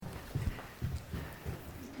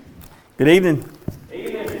Good evening.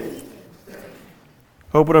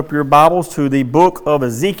 Open up your Bibles to the book of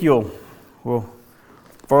Ezekiel. We'll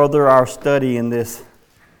further our study in this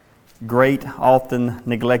great, often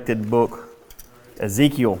neglected book,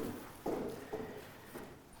 Ezekiel.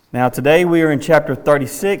 Now today we are in chapter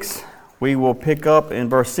 36. We will pick up in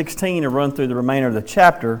verse 16 and run through the remainder of the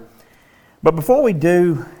chapter. But before we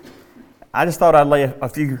do, I just thought I'd lay a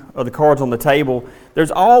few of the cards on the table.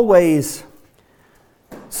 There's always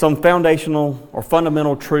some foundational or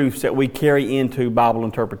fundamental truths that we carry into Bible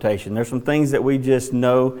interpretation. There's some things that we just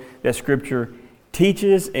know that Scripture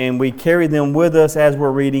teaches, and we carry them with us as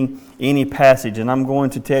we're reading any passage. And I'm going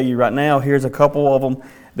to tell you right now, here's a couple of them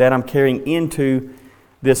that I'm carrying into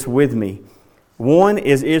this with me. One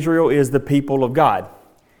is Israel is the people of God.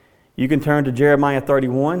 You can turn to Jeremiah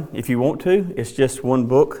 31 if you want to. It's just one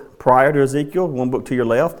book prior to Ezekiel, one book to your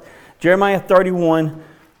left. Jeremiah 31,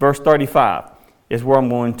 verse 35. Is where I'm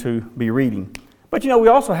going to be reading. But we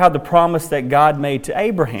also have the promise that God made to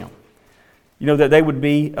Abraham. That they would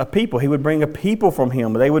be a people. He would bring a people from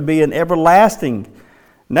him. They would be an everlasting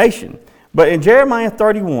nation. But in Jeremiah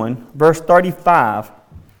 31, verse 35,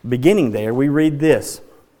 beginning there, we read this.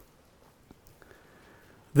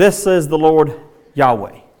 This says the Lord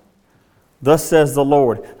Yahweh. Thus says the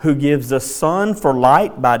Lord, who gives the sun for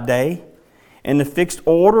light by day, and the fixed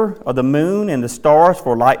order of the moon and the stars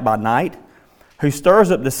for light by night, who stirs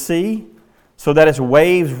up the sea so that its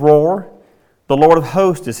waves roar. The Lord of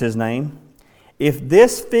hosts is his name. If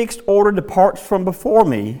this fixed order departs from before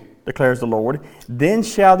me, declares the Lord, then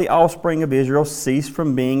shall the offspring of Israel cease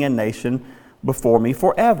from being a nation before me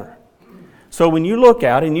forever. So when you look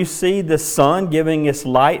out and you see the sun giving its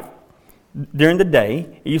light during the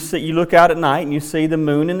day, you look out at night and you see the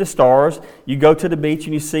moon and the stars, you go to the beach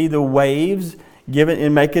and you see the waves giving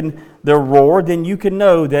and making their roar, then you can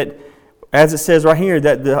know that, as it says right here,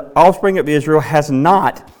 that the offspring of Israel has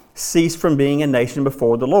not ceased from being a nation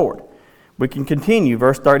before the Lord. We can continue,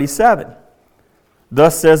 verse 37.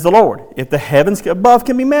 Thus says the Lord, if the heavens above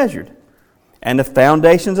can be measured, and the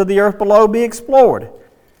foundations of the earth below be explored,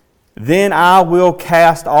 then I will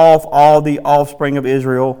cast off all the offspring of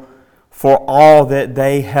Israel for all that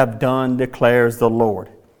they have done, declares the Lord.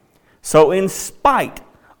 So in spite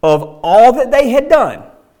of all that they had done,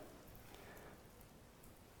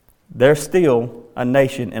 they're still a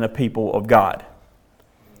nation and a people of God.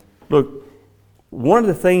 Look, one of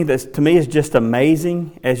the things that to me is just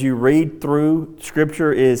amazing as you read through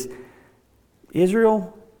Scripture is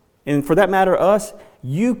Israel, and for that matter us,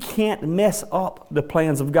 you can't mess up the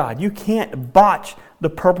plans of God. You can't botch the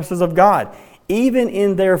purposes of God. Even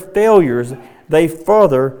in their failures, they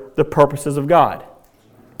further the purposes of God.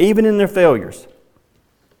 Even in their failures.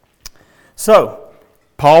 So,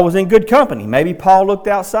 Paul was in good company. Maybe Paul looked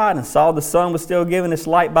outside and saw the sun was still giving its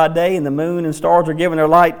light by day and the moon and stars were giving their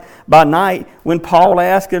light by night when Paul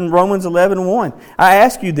asked in Romans 11:1, I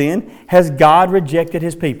ask you then, has God rejected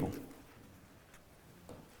his people?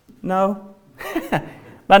 No.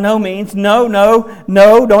 By no means. No,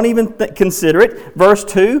 don't even consider it. Verse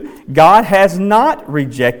 2, God has not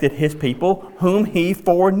rejected his people whom he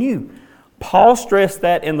foreknew. Paul stressed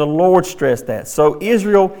that and the Lord stressed that. So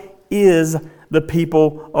Israel is the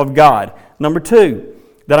people of God. Number 2,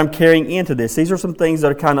 that I'm carrying into this. These are some things that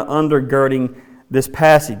are kind of undergirding this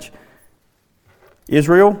passage.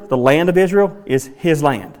 Israel, the land of Israel, is his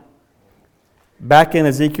land. Back in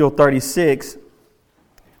Ezekiel 36,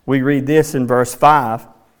 we read this in verse 5.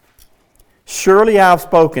 Surely I have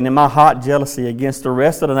spoken in my hot jealousy against the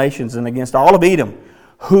rest of the nations and against all of Edom,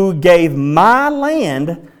 who gave my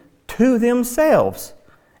land to themselves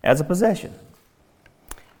as a possession.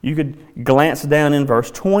 You could glance down in verse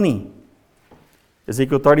 20.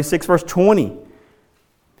 Ezekiel 36, verse 20.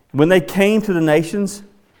 When they came to the nations,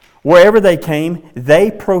 wherever they came, they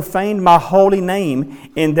profaned my holy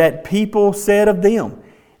name, and that people said of them,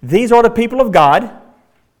 these are the people of God.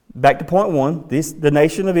 Back to point 1, the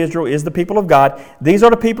nation of Israel is the people of God. These are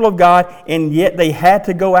the people of God, and yet they had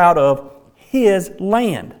to go out of his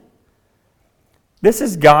land. This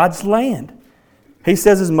is God's land. He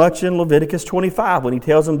says as much in Leviticus 25 when he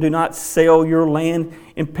tells them, do not sell your land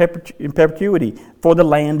in perpetuity, for the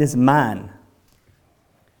land is mine.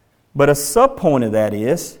 But a subpoint of that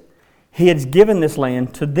is, he has given this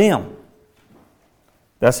land to them.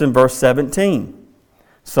 That's in verse 17.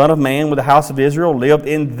 Son of man with the house of Israel lived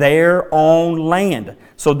in their own land.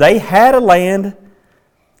 So they had a land.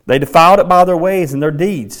 They defiled it by their ways and their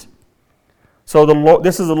deeds. So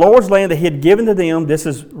this is the Lord's land that he had given to them. This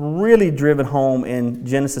is really driven home in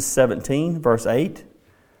Genesis 17, verse 8.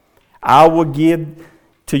 I will give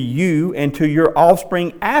to you and to your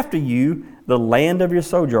offspring after you the land of your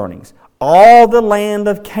sojournings, all the land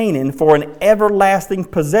of Canaan for an everlasting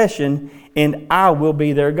possession, and I will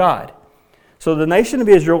be their God. So the nation of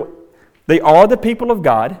Israel, they are the people of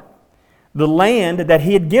God. The land that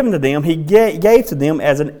He had given to them, He gave to them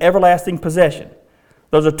as an everlasting possession.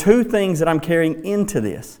 Those are two things that I'm carrying into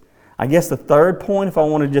this. I guess the third point, if I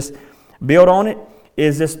want to just build on it,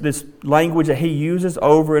 is this language that He uses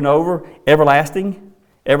over and over, everlasting,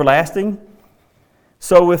 everlasting.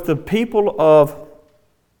 So if the people of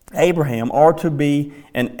Abraham are to be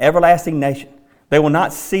an everlasting nation, they will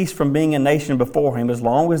not cease from being a nation before Him as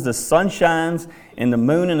long as the sun shines and the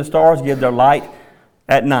moon and the stars give their light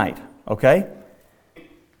at night. Okay?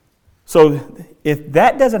 So if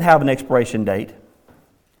that doesn't have an expiration date,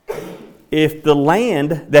 if the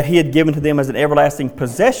land that He had given to them as an everlasting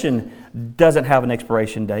possession doesn't have an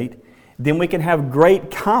expiration date, then we can have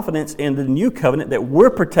great confidence in the new covenant that we're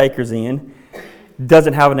partakers in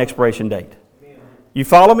doesn't have an expiration date. You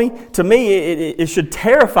follow me? To me, it should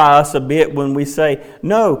terrify us a bit when we say,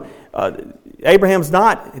 no, Abraham's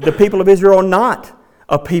not, the people of Israel are not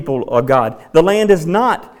a people of God. The land is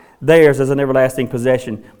not theirs as an everlasting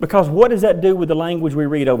possession. Because what does that do with the language we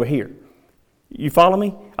read over here? You follow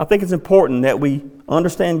me? I think it's important that we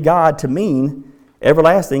understand God to mean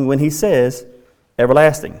everlasting when He says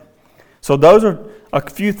everlasting. So those are a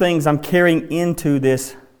few things I'm carrying into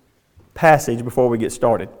this passage before we get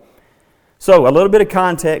started. So, a little bit of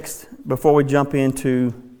context before we jump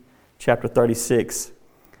into chapter 36.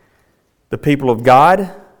 The people of God,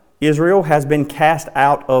 Israel, has been cast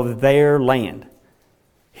out of their land.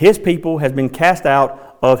 His people has been cast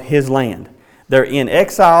out of His land. They're in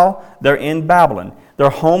exile. They're in Babylon. Their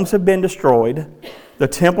homes have been destroyed. The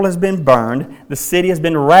temple has been burned. The city has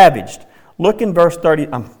been ravaged. Look in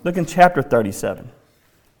look in chapter 37,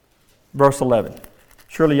 verse 11.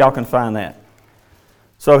 Surely y'all can find that.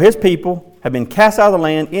 So His people have been cast out of the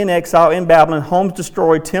land, in exile, in Babylon, homes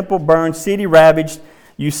destroyed, temple burned, city ravaged.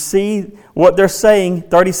 You see what they're saying,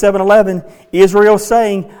 37:11. Israel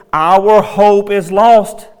saying, our hope is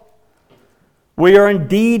lost. We are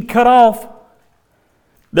indeed cut off.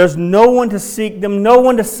 There's no one to seek them, no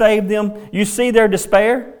one to save them. You see their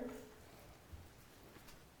despair?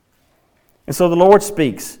 And so the Lord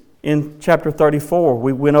speaks in chapter 34.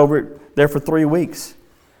 We went over it there for 3 weeks.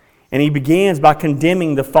 And He begins by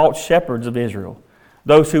condemning the false shepherds of Israel,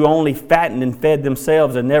 those who only fattened and fed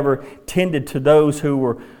themselves and never tended to those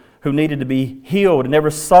who needed to be healed, and never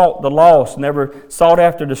sought the lost, never sought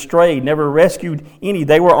after the strayed, never rescued any.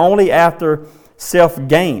 They were only after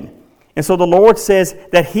self-gain. And so the Lord says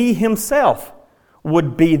that He Himself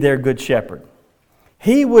would be their good shepherd.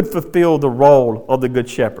 He would fulfill the role of the good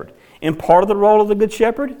shepherd. And part of the role of the good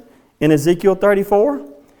shepherd in Ezekiel 34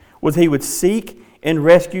 was He would seek and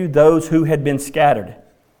rescue those who had been scattered.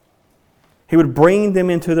 He would bring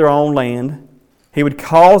them into their own land. He would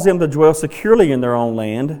cause them to dwell securely in their own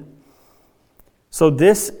land. So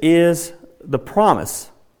this is the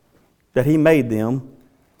promise that He made them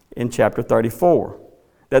in chapter 34.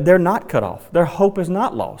 That they're not cut off. Their hope is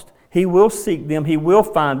not lost. He will seek them. He will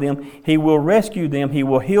find them. He will rescue them. He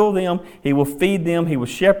will heal them. He will feed them. He will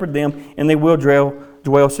shepherd them. And they will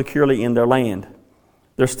dwell securely in their land.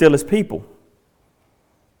 They're still His people.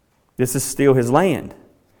 This is still His land.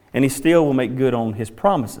 And He still will make good on His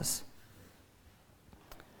promises.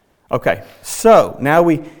 Okay, so now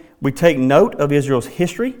we take note of Israel's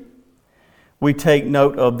history. We take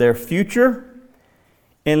note of their future.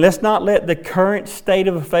 And let's not let the current state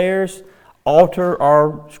of affairs alter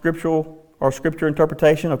our scripture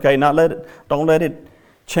interpretation. Okay, don't let it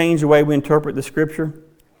change the way we interpret the Scripture.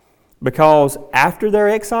 Because after their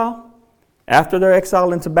exile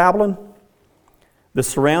into Babylon, the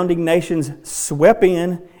surrounding nations swept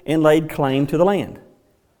in and laid claim to the land.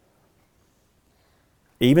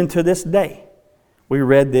 Even to this day. We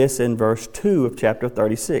read this in verse 2 of chapter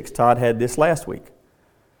 36. Todd had this last week.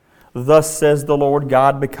 Thus says the Lord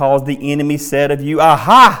God, because the enemy said of you,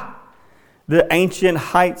 aha! The ancient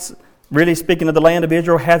heights, really speaking of the land of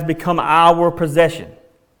Israel, has become our possession.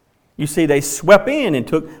 You see, they swept in and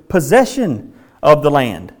took possession of the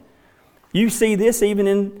land. You see this even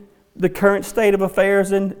in the current state of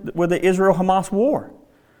affairs with the Israel-Hamas war.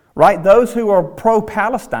 Right? Those who are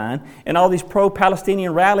pro-Palestine and all these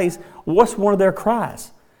pro-Palestinian rallies, what's one of their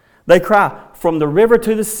cries? They cry, from the river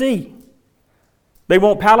to the sea. They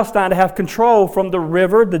want Palestine to have control from the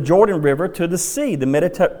river, the Jordan River, to the sea, the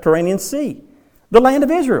Mediterranean Sea, the land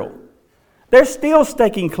of Israel. They're still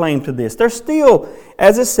staking claim to this. They're still,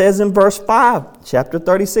 as it says in verse 5, chapter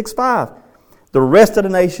 36:5, the rest of the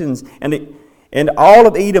nations and all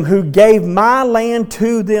of Edom who gave my land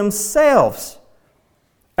to themselves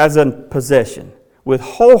as a possession. with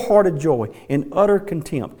wholehearted joy in utter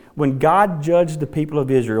contempt. When God judged the people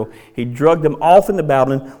of Israel, He dragged them off into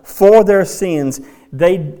Babylon for their sins.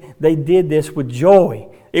 They did this with joy.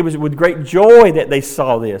 It was with great joy that they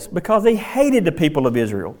saw this, because they hated the people of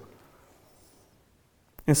Israel.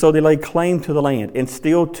 And so they laid claim to the land, and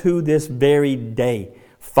still to this very day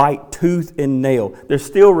fight tooth and nail. There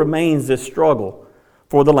still remains this struggle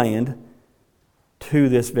for the land to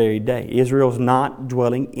this very day. Israel's not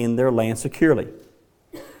dwelling in their land securely,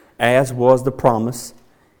 as was the promise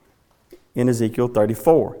in Ezekiel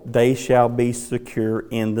 34. They shall be secure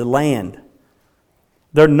in the land.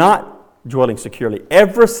 They're not dwelling securely.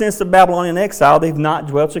 Ever since the Babylonian exile, they've not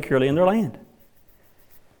dwelt securely in their land.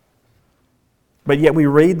 But yet we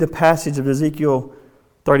read the passage of Ezekiel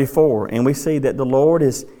 34, and we see that the Lord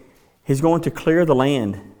He's going to clear the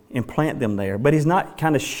land and plant them there. But He's not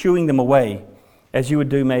kind of shooing them away as you would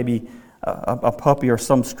do maybe a puppy or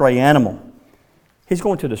some stray animal. He's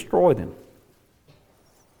going to destroy them.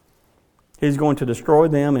 He's going to destroy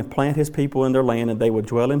them and plant His people in their land, and they will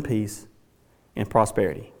dwell in peace and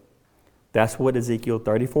prosperity. That's what Ezekiel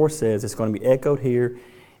 34 says. It's going to be echoed here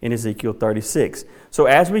in Ezekiel 36. So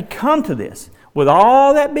as we come to this, with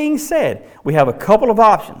all that being said, we have a couple of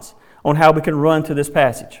options on how we can run to this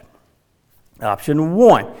passage. Option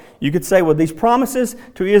one, you could say, well, these promises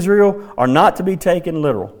to Israel are not to be taken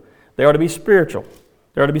literal. They are to be spiritual.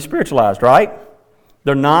 They are to be spiritualized, right?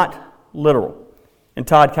 They're not literal. And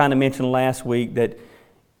Todd kind of mentioned last week that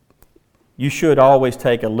you should always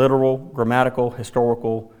take a literal, grammatical,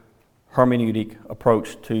 historical, hermeneutic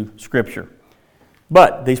approach to Scripture.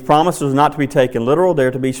 But these promises are not to be taken literal,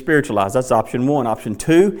 they're to be spiritualized. That's option one. Option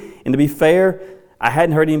two, and to be fair, I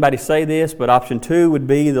hadn't heard anybody say this, but option two would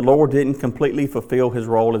be the Lord didn't completely fulfill His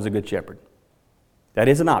role as a good shepherd. That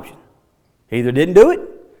is an option. He either didn't do it,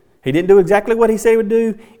 He didn't do exactly what He said He would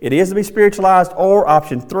do, it is to be spiritualized, or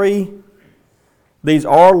option three, these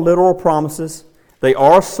are literal promises, they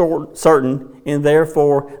are certain, and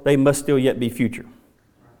therefore they must still yet be future.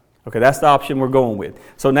 Okay, that's the option we're going with.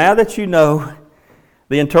 So now that you know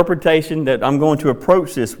the interpretation that I'm going to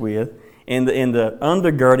approach this with, and the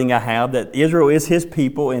undergirding I have, that Israel is His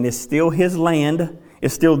people and is still His land,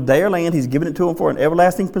 it's still their land, He's given it to them for an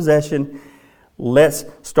everlasting possession, let's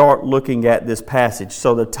start looking at this passage.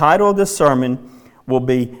 So the title of this sermon will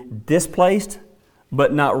be Displaced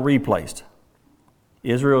but Not Replaced.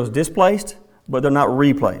 Israel is displaced, but they're not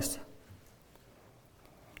replaced.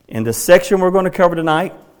 In the section we're going to cover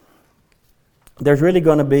tonight, there's really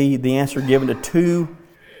going to be the answer given to two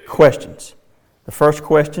questions. The first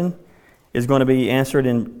question is going to be answered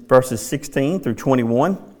in verses 16 through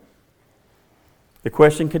 21. The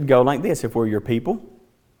question could go like this: if we're your people,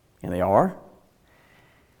 and they are,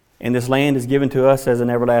 and this land is given to us as an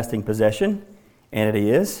everlasting possession, and it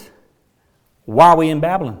is, why are we in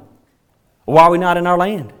Babylon? Why are we not in our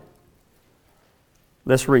land?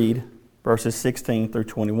 Let's read verses 16 through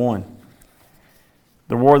 21.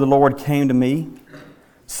 The word of the Lord came to me,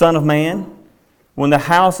 Son of man, when the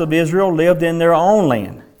house of Israel lived in their own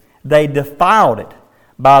land, they defiled it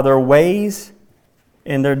by their ways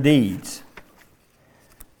and their deeds.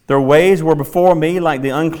 Their ways were before me like the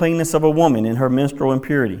uncleanness of a woman in her menstrual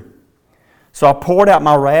impurity. So I poured out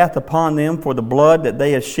my wrath upon them for the blood that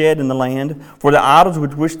they had shed in the land, for the idols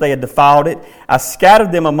with which they had defiled it. I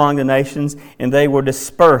scattered them among the nations, and they were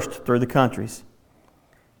dispersed through the countries.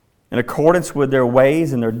 In accordance with their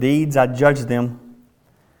ways and their deeds, I judged them.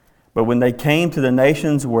 But when they came to the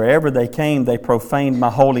nations, wherever they came, they profaned my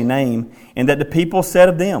holy name, and that the people said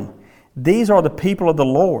of them, These are the people of the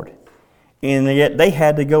Lord, and yet they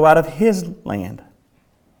had to go out of His land.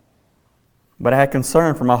 But I had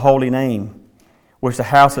concern for my holy name, which the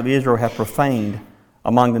house of Israel hath profaned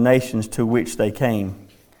among the nations to which they came.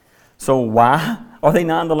 So why are they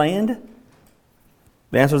not in the land?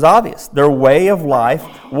 The answer is obvious. Their way of life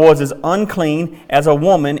was as unclean as a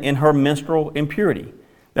woman in her menstrual impurity.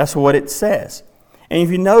 That's what it says. And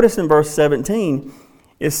if you notice in verse 17,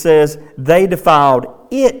 it says, they defiled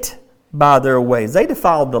it by their ways. They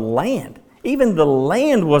defiled the land. Even the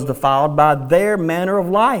land was defiled by their manner of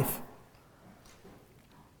life.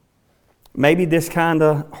 Maybe this kind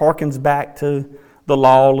of harkens back to the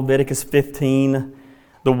law, Leviticus 15.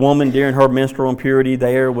 The woman during her menstrual impurity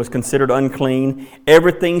there was considered unclean.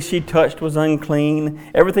 Everything she touched was unclean.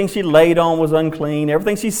 Everything she laid on was unclean.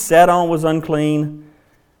 Everything she sat on was unclean.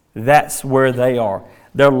 That's where they are.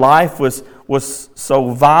 Their life was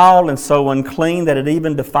so vile and so unclean that it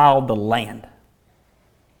even defiled the land.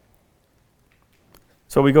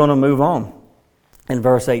 So we're going to move on. In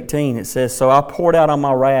verse 18 it says, So I poured out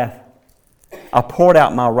my wrath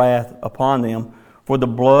upon them for the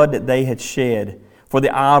blood that they had shed, for the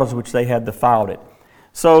idols which they had defiled it.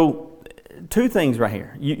 So, two things right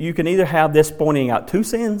here. You can either have this pointing out two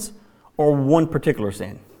sins or one particular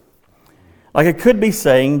sin. Like it could be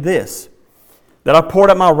saying this, that I poured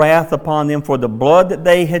out my wrath upon them for the blood that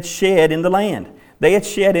they had shed in the land. They had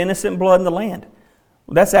shed innocent blood in the land.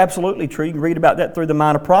 Well, that's absolutely true. You can read about that through the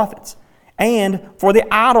minor prophets. And for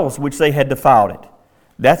the idols which they had defiled it.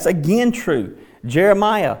 That's again true.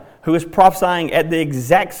 Jeremiah, who is prophesying at the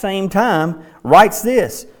exact same time, writes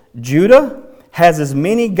this, Judah has as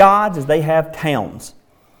many gods as they have towns.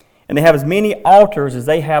 And they have as many altars as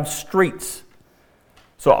they have streets.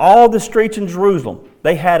 So all the streets in Jerusalem,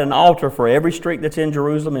 they had an altar for every street that's in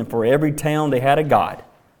Jerusalem, and for every town they had a god.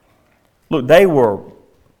 Look, they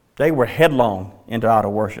were headlong into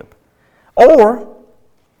idol worship. Or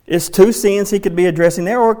it's two sins he could be addressing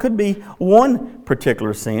there, or it could be one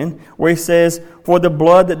particular sin where he says, for the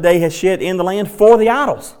blood that they had shed in the land for the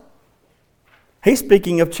idols. He's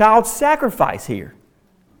speaking of child sacrifice here.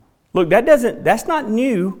 Look, that's not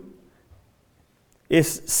new.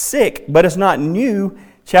 It's sick, but it's not new.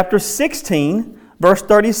 Chapter 16, verse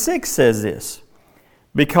 36 says this,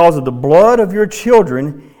 because of the blood of your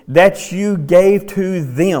children that you gave to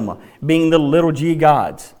them, being the little g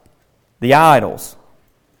gods, the idols.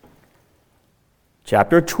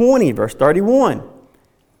 Chapter 20, verse 31,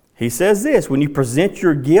 he says this, when you present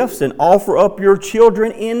your gifts and offer up your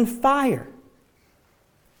children in fire.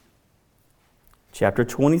 Chapter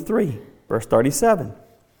 23, verse 37,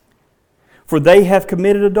 for they have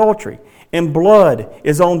committed adultery, and blood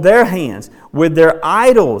is on their hands. With their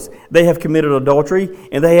idols they have committed adultery,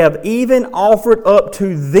 and they have even offered up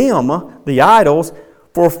to them, the idols,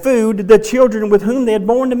 for food the children with whom they had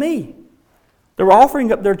borne to me. They were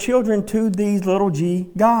offering up their children to these little g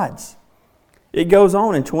gods. It goes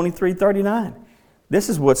on in 23:39. This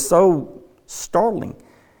is what's so startling.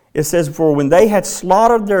 It says, for when they had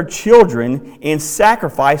slaughtered their children in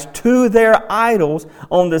sacrifice to their idols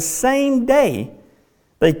on the same day,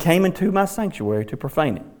 they came into my sanctuary to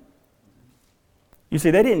profane it. You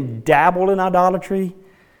see, they didn't dabble in idolatry.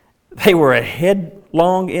 They were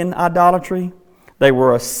headlong in idolatry. They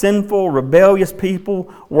were a sinful, rebellious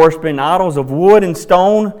people, worshiping idols of wood and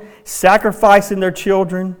stone, sacrificing their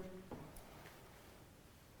children.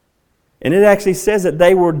 And it actually says that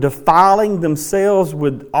they were defiling themselves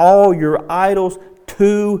with all your idols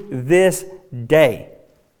to this day.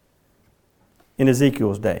 In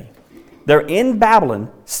Ezekiel's day. They're in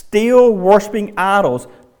Babylon, still worshiping idols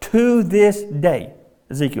to this day.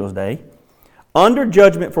 Ezekiel's day. Under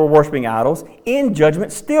judgment for worshiping idols. In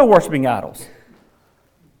judgment, still worshiping idols.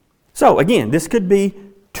 So, again, this could be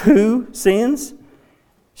two sins.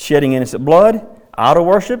 Shedding innocent blood, idol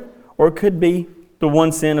worship. Or it could be the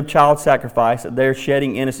one sin of child sacrifice, that they're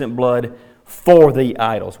shedding innocent blood for the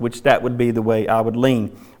idols, which that would be the way I would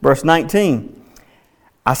lean. Verse 19,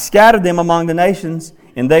 I scattered them among the nations,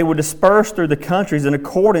 and they were dispersed through the countries in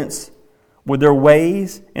accordance with their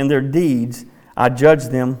ways and their deeds. I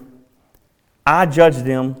judged them. I judged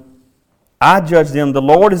them. I judged them. The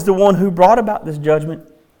Lord is the one who brought about this judgment.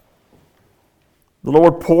 The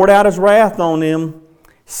Lord poured out His wrath on them,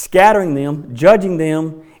 scattering them, judging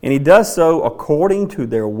them, and He does so according to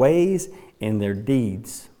their ways and their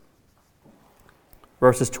deeds.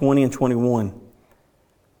 Verses 20 and 21.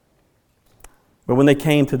 But when they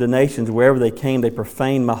came to the nations, wherever they came, they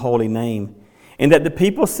profaned my holy name. And that the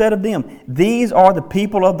people said of them, these are the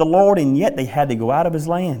people of the Lord, and yet they had to go out of His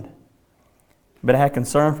land. But I had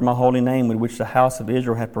concern for my holy name, with which the house of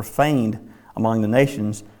Israel had profaned among the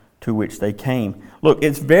nations to which they came. Look,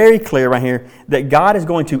 it's very clear right here that God is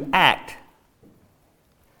going to act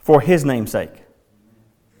for His name's sake.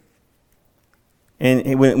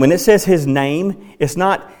 And when it says His name, it's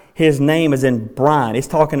not His name as in Brian. It's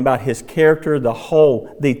talking about His character,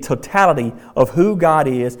 the totality of who God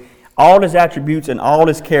is, all His attributes and all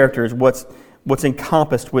His characters, what's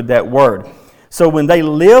encompassed with that word. So when they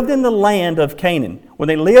lived in the land of Canaan, when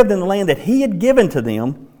they lived in the land that He had given to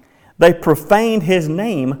them, they profaned His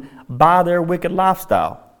name by their wicked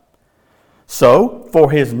lifestyle. So, for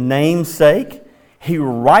His name's sake, He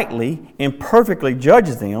rightly and perfectly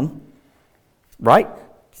judges them, right?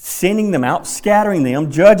 Sending them out, scattering them,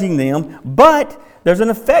 judging them. But there's an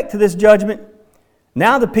effect to this judgment.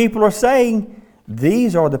 Now the people are saying,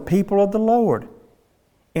 these are the people of the Lord.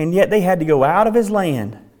 And yet they had to go out of His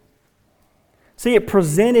land. See, it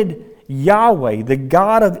presented Yahweh, the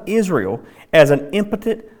God of Israel, as an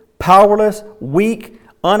impotent, powerless, weak,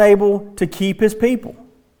 unable to keep His people.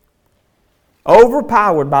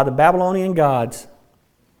 Overpowered by the Babylonian gods.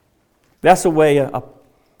 That's the way a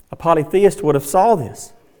polytheist would have saw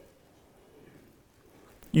this.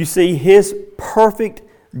 You see, His perfect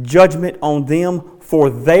judgment on them for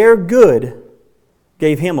their good,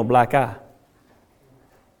 gave him a black eye.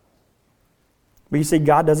 But you see,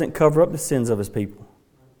 God doesn't cover up the sins of his people.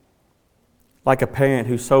 Like a parent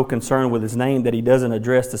who's so concerned with his name that he doesn't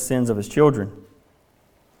address the sins of his children.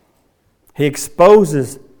 He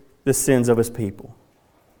exposes the sins of his people.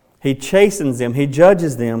 He chastens them. He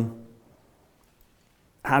judges them.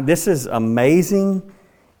 This is amazing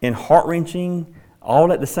and heart-wrenching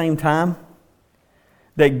all at the same time.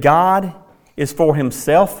 That God is for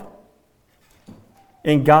himself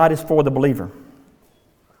and God is for the believer.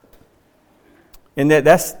 And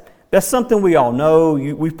that's something we all know.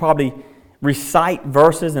 We probably recite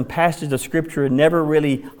verses and passages of Scripture and never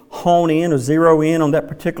really hone in or zero in on that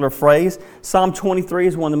particular phrase. Psalm 23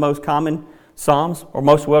 is one of the most common psalms, or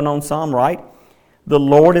most well-known psalm, right? The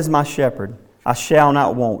Lord is my shepherd, I shall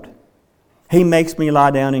not want. He makes me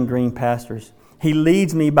lie down in green pastures. He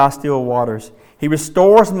leads me by still waters. He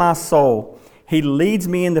restores my soul. He leads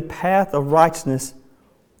me in the path of righteousness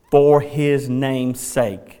for his name's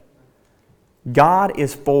sake. God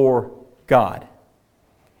is for God.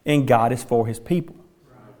 And God is for his people.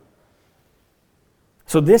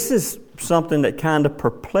 So this is something that kind of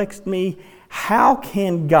perplexed me. How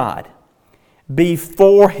can God be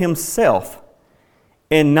for himself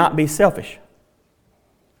and not be selfish?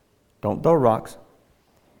 Don't throw rocks.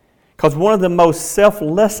 Because one of the most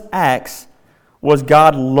selfless acts was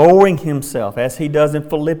God lowering himself, as he does in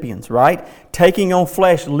Philippians, right? Taking on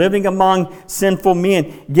flesh, living among sinful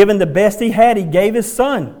men, giving the best he had, he gave his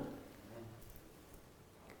son.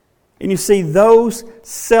 And you see, those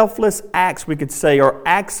selfless acts, we could say, are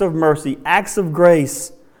acts of mercy, acts of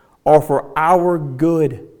grace, are for our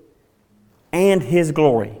good and his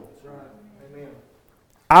glory. That's right. Amen.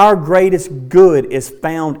 Our greatest good is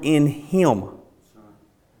found in him.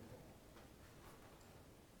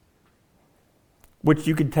 Which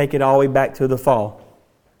you could take it all the way back to the fall.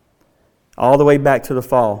 All the way back to the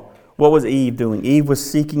fall. What was Eve doing? Eve was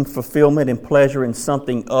seeking fulfillment and pleasure in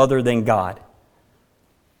something other than God.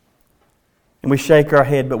 And we shake our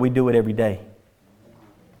head, but we do it every day.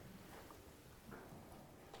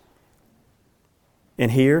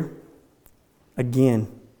 And here, again,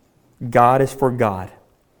 God is for God.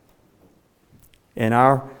 And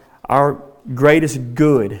our greatest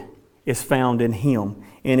good is found in him.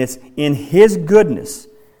 And it's in his goodness,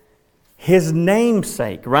 his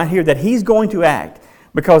namesake, right here, that he's going to act.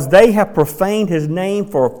 Because they have profaned his name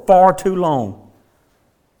for far too long.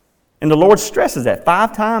 And the Lord stresses that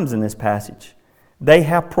 5 times in this passage. They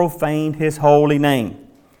have profaned his holy name.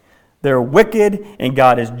 They're wicked, and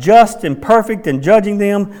God is just and perfect in judging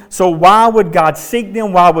them. So why would God seek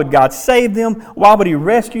them? Why would God save them? Why would he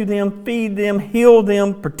rescue them, feed them, heal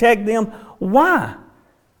them, protect them? Why?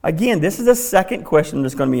 Again, this is the second question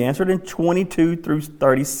that's going to be answered in 22 through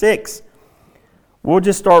 36. We'll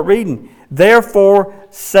just start reading. Therefore,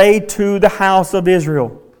 say to the house of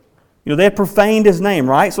Israel. You know, they have profaned his name,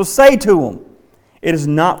 right? So say to them, it is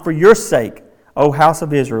not for your sake, O house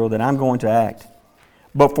of Israel, that I'm going to act,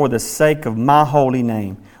 but for the sake of my holy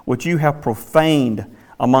name, which you have profaned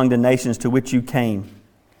among the nations to which you came.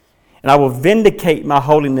 And I will vindicate my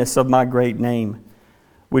holiness of my great name,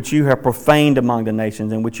 which you have profaned among the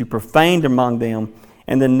nations, and which you profaned among them.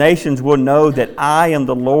 And the nations will know that I am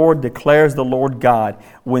the Lord, declares the Lord God,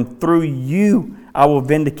 when through you I will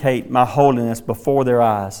vindicate my holiness before their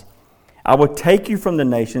eyes. I will take you from the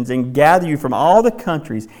nations and gather you from all the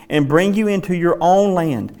countries and bring you into your own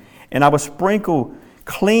land. And I will sprinkle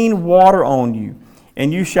clean water on you,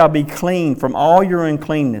 and you shall be clean from all your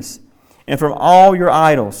uncleanness. And from all your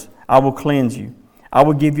idols I will cleanse you. I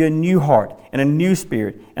will give you a new heart and a new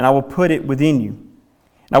spirit, and I will put it within you.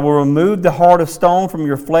 And I will remove the heart of stone from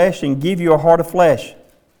your flesh and give you a heart of flesh.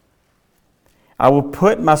 I will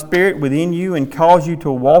put my spirit within you and cause you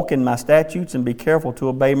to walk in my statutes and be careful to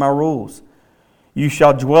obey my rules. You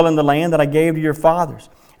shall dwell in the land that I gave to your fathers,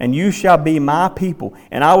 and you shall be my people,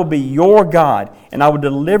 and I will be your God, and I will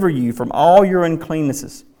deliver you from all your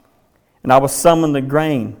uncleannesses. And I will summon the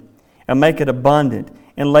grain and make it abundant,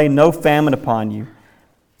 and lay no famine upon you.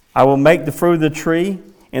 I will make the fruit of the tree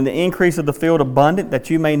and the increase of the field abundant, that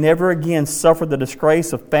you may never again suffer the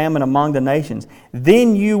disgrace of famine among the nations.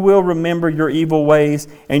 Then you will remember your evil ways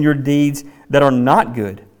and your deeds that are not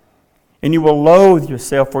good. And you will loathe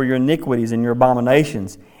yourself for your iniquities and your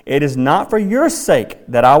abominations. It is not for your sake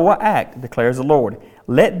that I will act, declares the Lord.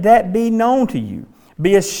 Let that be known to you.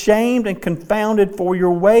 Be ashamed and confounded for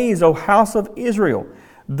your ways, O house of Israel.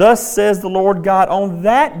 Thus says the Lord God, on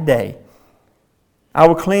that day I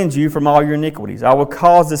will cleanse you from all your iniquities. I will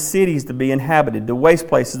cause the cities to be inhabited, the waste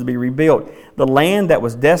places to be rebuilt. The land that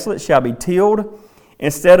was desolate shall be tilled,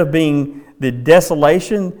 instead of being the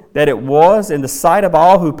desolation that it was in the sight of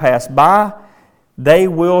all who pass by. They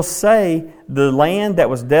will say, the land that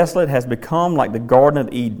was desolate has become like the Garden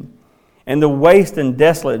of Eden, and the waste and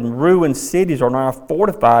desolate and ruined cities are now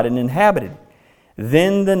fortified and inhabited.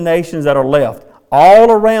 Then the nations that are left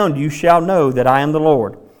all around you shall know that I am the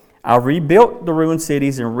Lord. I rebuilt the ruined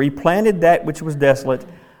cities and replanted that which was desolate.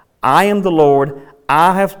 I am the Lord,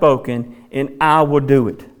 I have spoken, and I will do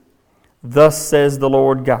it. Thus says the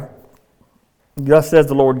Lord God. Thus says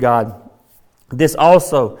the Lord God. This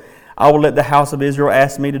also I will let the house of Israel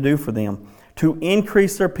ask me to do for them, to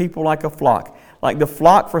increase their people like a flock, like the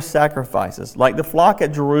flock for sacrifices, like the flock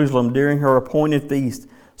at Jerusalem during her appointed feast.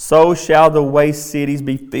 So shall the waste cities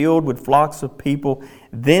be filled with flocks of people.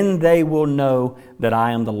 Then they will know that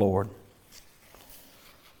I am the Lord.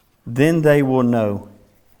 Then they will know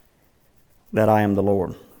that I am the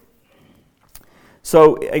Lord.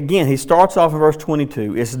 So again, he starts off in verse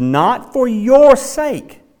 22. It's not for your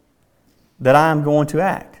sake that I am going to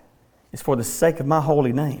act. It's for the sake of my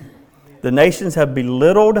holy name. The nations have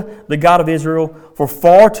belittled the God of Israel for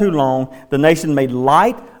far too long. The nation made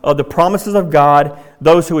light of the promises of God.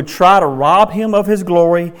 Those who would try to rob him of his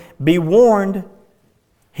glory, be warned,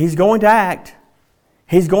 he's going to act.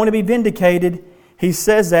 He's going to be vindicated. He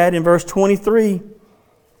says that in verse 23.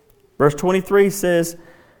 Verse 23 says,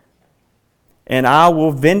 and I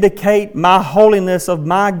will vindicate my holiness of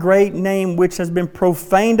my great name, which has been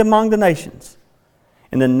profaned among the nations.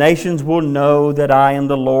 And the nations will know that I am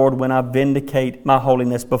the Lord when I vindicate my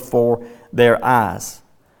holiness before their eyes.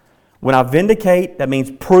 When I vindicate, that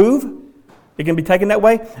means prove. It can be taken that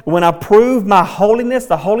way. When I prove my holiness,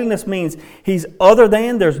 the holiness means he's other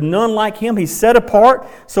than. There's none like him. He's set apart.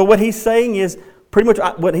 So what he's saying is pretty much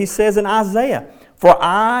what he says in Isaiah. For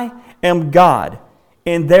I am God,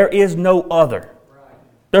 and there is no other.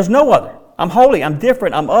 There's no other. I'm holy. I'm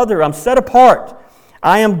different. I'm other. I'm set apart.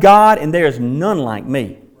 I am God, and there is none like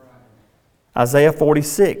me. Isaiah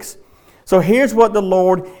 46. So here's what the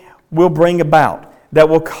Lord will bring about that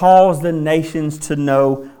will cause the nations to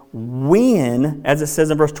know when, as it says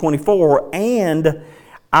in verse 24, and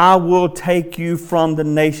I will take you from the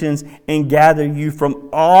nations and gather you from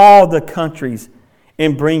all the countries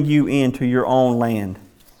and bring you into your own land.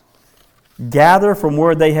 Gather from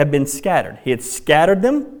where they have been scattered. He had scattered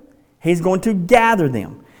them. He's going to gather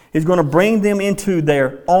them. He's going to bring them into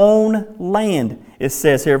their own land. It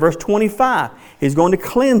says here, verse 25, he's going to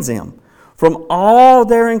cleanse them from all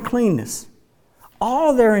their uncleanness.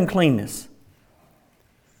 All their uncleanness.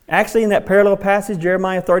 Actually, in that parallel passage,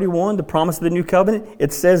 Jeremiah 31, the promise of the new covenant,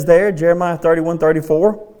 it says there, Jeremiah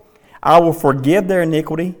 31:34, I will forgive their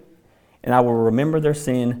iniquity and I will remember their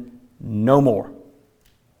sin no more.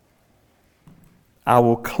 I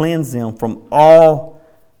will cleanse them from all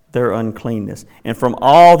their uncleanness, and from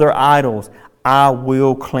all their idols I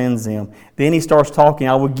will cleanse them. Then he starts talking,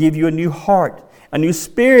 I will give you a new heart, a new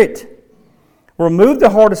spirit. Remove the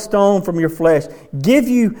heart of stone from your flesh. Give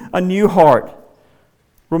you a new heart.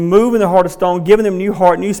 Removing the heart of stone, giving them a new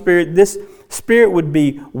heart, new spirit. This spirit would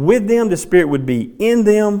be with them. The spirit would be in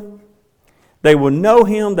them. They will know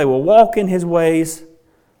him. They will walk in his ways.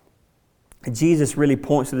 Jesus really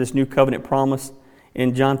points to this new covenant promise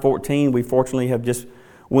in John 14. We fortunately have just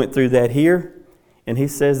went through that here. And he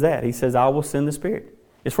says that. He says, I will send the Spirit.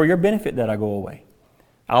 It's for your benefit that I go away.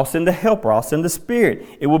 I'll send the helper. I'll send the Spirit.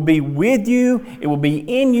 It will be with you. It will be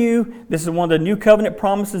in you. This is one of the new covenant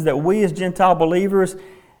promises that we as Gentile believers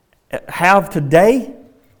have today.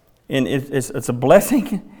 And it's a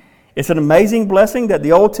blessing. It's an amazing blessing that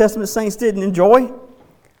the Old Testament saints didn't enjoy.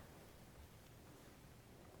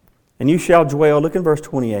 And you shall dwell, look in verse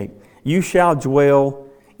 28. You shall dwell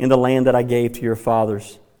in the land that I gave to your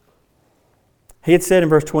fathers. He had said in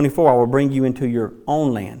verse 24, I will bring you into your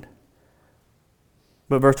own land.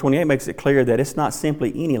 But verse 28 makes it clear that it's not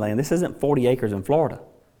simply any land. This isn't 40 acres in Florida,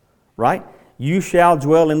 right? You shall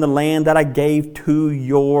dwell in the land that I gave to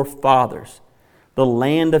your fathers. The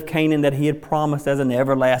land of Canaan that he had promised as an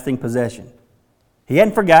everlasting possession. He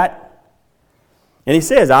hadn't forgot. And he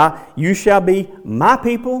says, you shall be my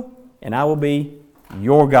people and I will be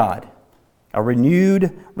your God. A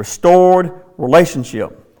renewed, restored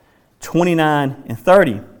relationship. 29 and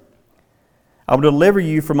 30. I will deliver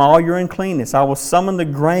you from all your uncleanness. I will summon the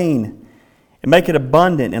grain and make it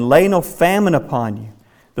abundant and lay no famine upon you.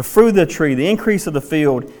 The fruit of the tree, the increase of the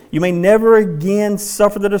field. You may never again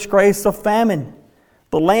suffer the disgrace of famine.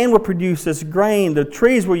 The land will produce its grain. The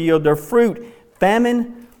trees will yield their fruit.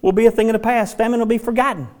 Famine will be a thing of the past. Famine will be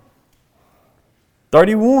forgotten.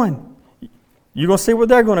 31. You're going to see what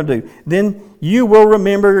they're going to do. Then you will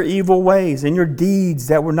remember your evil ways and your deeds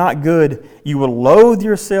that were not good. You will loathe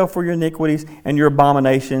yourself for your iniquities and your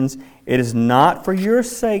abominations. It is not for your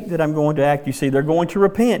sake that I'm going to act. You see, they're going to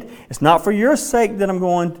repent. It's not for your sake that I'm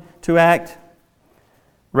going to act.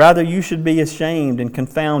 Rather, you should be ashamed and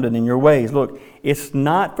confounded in your ways. Look, it's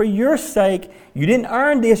not for your sake. You didn't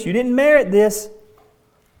earn this. You didn't merit this.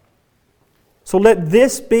 So let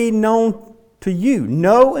this be known to you.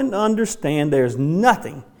 Know and understand there's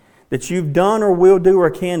nothing that you've done or will do or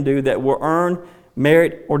can do that will earn,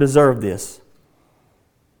 merit, or deserve this.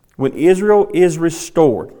 When Israel is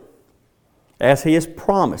restored, as He has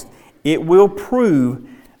promised, it will prove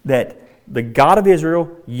that the God of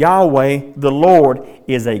Israel, Yahweh, the Lord,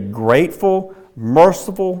 is a grateful,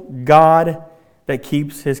 merciful God that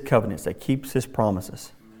keeps His covenants, that keeps His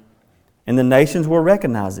promises. And the nations will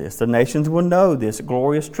recognize this. The nations will know this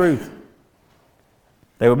glorious truth.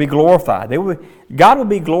 They will be glorified. God will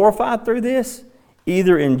be glorified through this,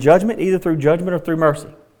 either in judgment, either through judgment or through mercy.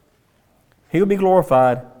 He will be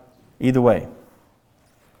glorified either way.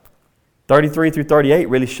 33 through 38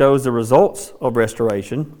 really shows the results of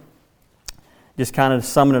restoration. Just kind of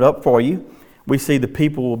summing it up for you. We see the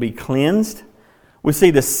people will be cleansed. We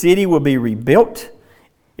see the city will be rebuilt.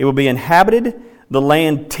 It will be inhabited. The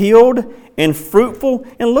land tilled and fruitful.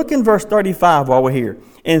 And look in verse 35 while we're here.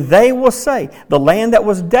 And they will say, the land that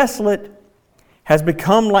was desolate has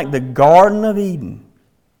become like the Garden of Eden.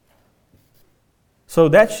 So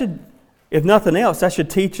that should, if nothing else, that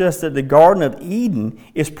should teach us that the Garden of Eden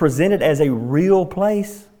is presented as a real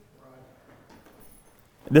place.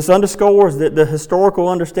 This underscores the historical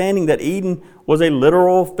understanding that Eden was a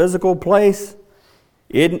literal, physical place.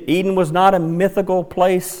 Eden was not a mythical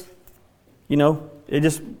place.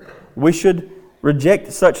 We should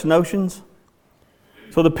reject such notions.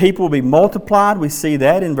 So the people will be multiplied. We see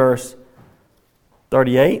that in verse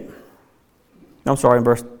 38. I'm sorry, in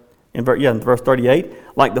verse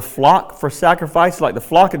 38. Like the flock for sacrifice, like the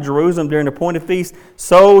flock of Jerusalem during the appointed feast,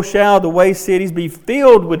 so shall the waste cities be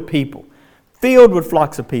filled with people, filled with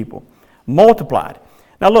flocks of people, multiplied.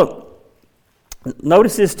 Now look,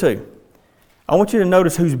 notice this too. I want you to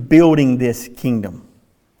notice who's building this kingdom.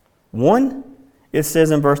 One, it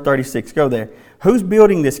says in verse 36, go there. Who's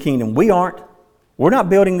building this kingdom? We aren't. We're not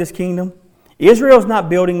building this kingdom. Israel's not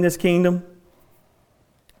building this kingdom.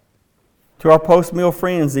 To our post-mill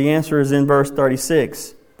friends, the answer is in verse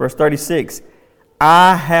 36. Verse 36,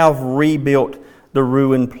 I have rebuilt the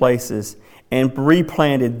ruined places and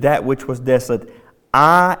replanted that which was desolate.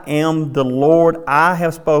 I am the Lord, I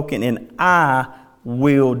have spoken, and I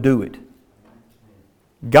will do it.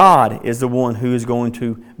 God is the one who is going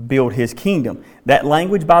to build His kingdom. That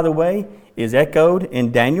language, by the way, is echoed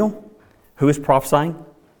in Daniel, who is prophesying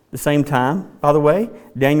the same time, by the way.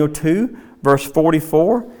 Daniel 2, verse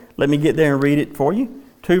 44. Let me get there and read it for you.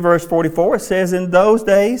 2 verse 44, it says, in those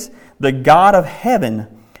days the God of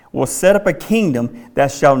heaven will set up a kingdom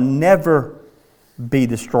that shall never be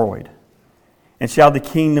destroyed. And shall the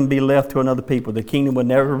kingdom be left to another people? The kingdom will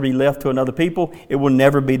never be left to another people. It will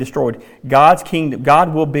never be destroyed. God's kingdom,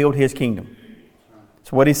 God will build His kingdom.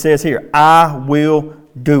 So what He says here, I will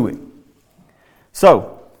do it.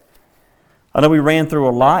 So, I know we ran through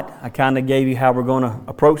a lot. I kind of gave you how we're going to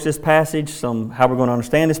approach this passage, how we're going to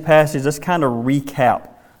understand this passage. Let's kind of recap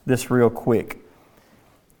this real quick.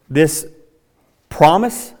 This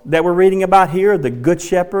promise that we're reading about here, the Good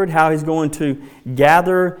Shepherd, how He's going to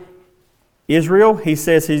gather Israel. He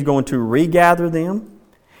says He's going to regather them.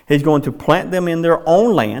 He's going to plant them in their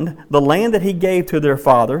own land, the land that He gave to their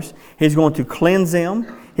fathers. He's going to cleanse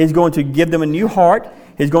them. He's going to give them a new heart.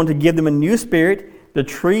 He's going to give them a new spirit. The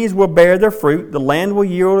trees will bear their fruit. The land will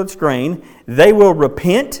yield its grain. They will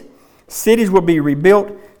repent. Cities will be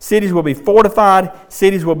rebuilt. Cities will be fortified.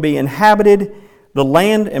 Cities will be inhabited. The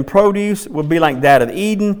land and produce will be like that of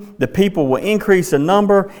Eden. The people will increase in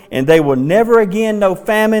number, and they will never again know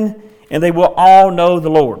famine, and they will all know the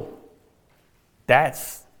Lord.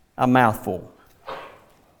 That's a mouthful.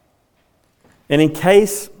 And in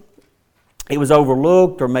case it was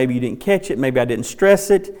overlooked, or maybe you didn't catch it, maybe I didn't stress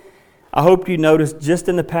it, I hope you noticed just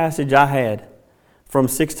in the passage I had from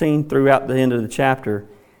 16 throughout the end of the chapter,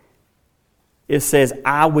 it says,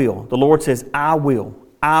 I will. The Lord says, I will,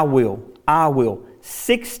 I will, I will,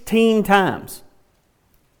 16 times.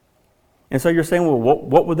 And so you're saying, well,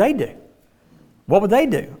 what would they do? What would they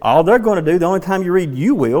do? All they're going to do, the only time you read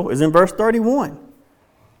you will, is in verse 31.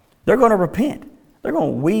 They're going to repent. They're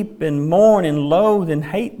going to weep and mourn and loathe and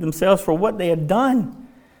hate themselves for what they had done.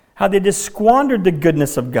 How they just squandered the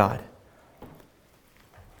goodness of God.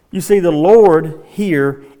 You see, the Lord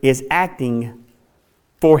here is acting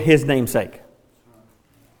for His name's sake.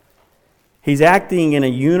 He's acting in a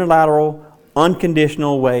unilateral,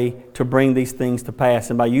 unconditional way to bring these things to pass.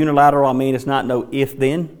 And by unilateral, I mean it's not no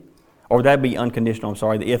if-then, or that'd be unconditional, I'm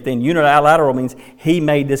sorry. The if-then. Unilateral means He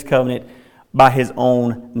made this covenant by His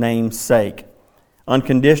own name's sake.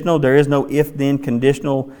 Unconditional, there is no if-then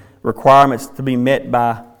conditional requirements to be met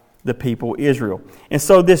by the people Israel. And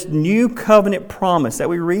so this new covenant promise that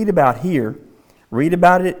we read about here, read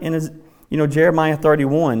about it in Jeremiah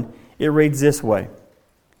 31, it reads this way.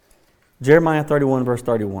 Jeremiah 31, verse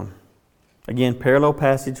 31. Again, parallel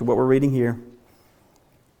passage to what we're reading here.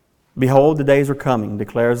 Behold, the days are coming,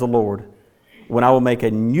 declares the Lord, when I will make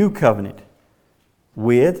a new covenant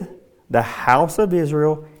with the house of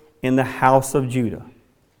Israel and the house of Judah,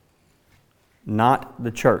 not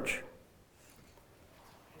the church.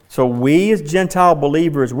 So we as Gentile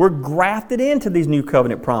believers, we're grafted into these new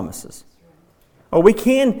covenant promises. We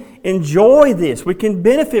can enjoy this. We can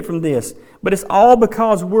benefit from this. But it's all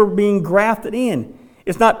because we're being grafted in.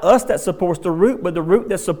 It's not us that supports the root, but the root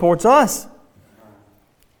that supports us.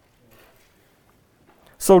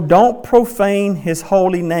 So don't profane His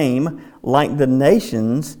holy name like the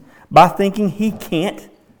nations by thinking He can't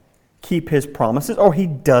keep His promises, or He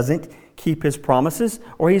doesn't keep His promises,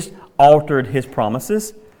 or He's altered His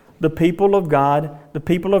promises. The people of God, the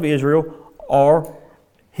people of Israel, are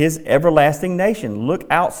His everlasting nation. Look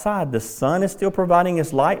outside. The sun is still providing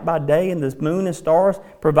its light by day, and the moon and stars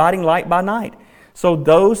providing light by night. So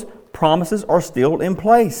those promises are still in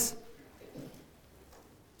place.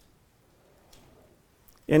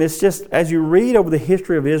 And it's just, as you read over the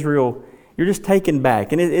history of Israel, you're just taken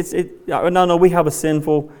back. And we have a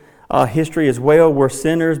sinful history as well. We're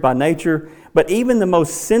sinners by nature. But even the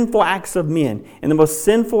most sinful acts of men and the most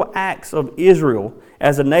sinful acts of Israel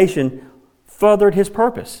as a nation furthered His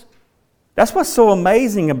purpose. That's what's so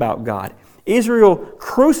amazing about God. Israel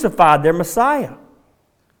crucified their Messiah.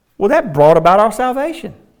 Well, that brought about our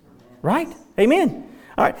salvation. Right? Amen.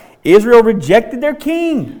 All right. Israel rejected their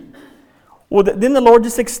king. Well, then the Lord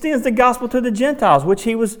just extends the gospel to the Gentiles, which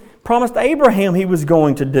He was promised Abraham He was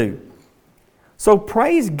going to do. So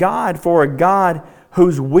praise God for a God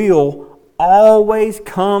whose will always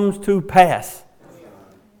comes to pass.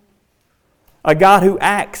 A God who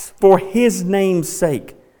acts for His name's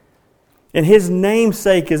sake. And His name's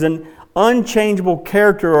sake is an unchangeable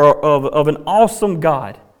character of an awesome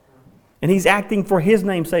God. And He's acting for His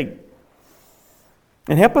name's sake.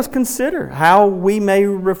 And help us consider how we may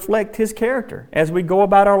reflect His character as we go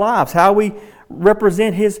about our lives, how we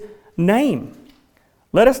represent His name.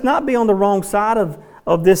 Let us not be on the wrong side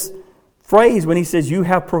of this phrase when He says, "You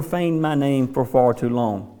have profaned my name for far too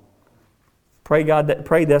long." Pray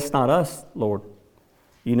that's not us, Lord.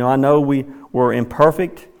 I know we're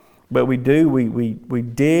imperfect, but we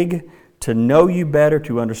dig to know You better,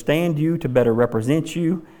 to understand You, to better represent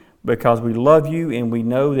You, because we love You, and we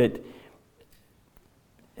know that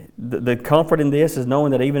the comfort in this is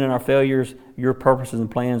knowing that even in our failures, Your purposes and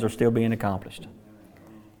plans are still being accomplished.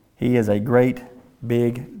 He is a great,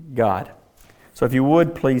 big God. So if you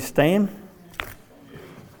would, please stand.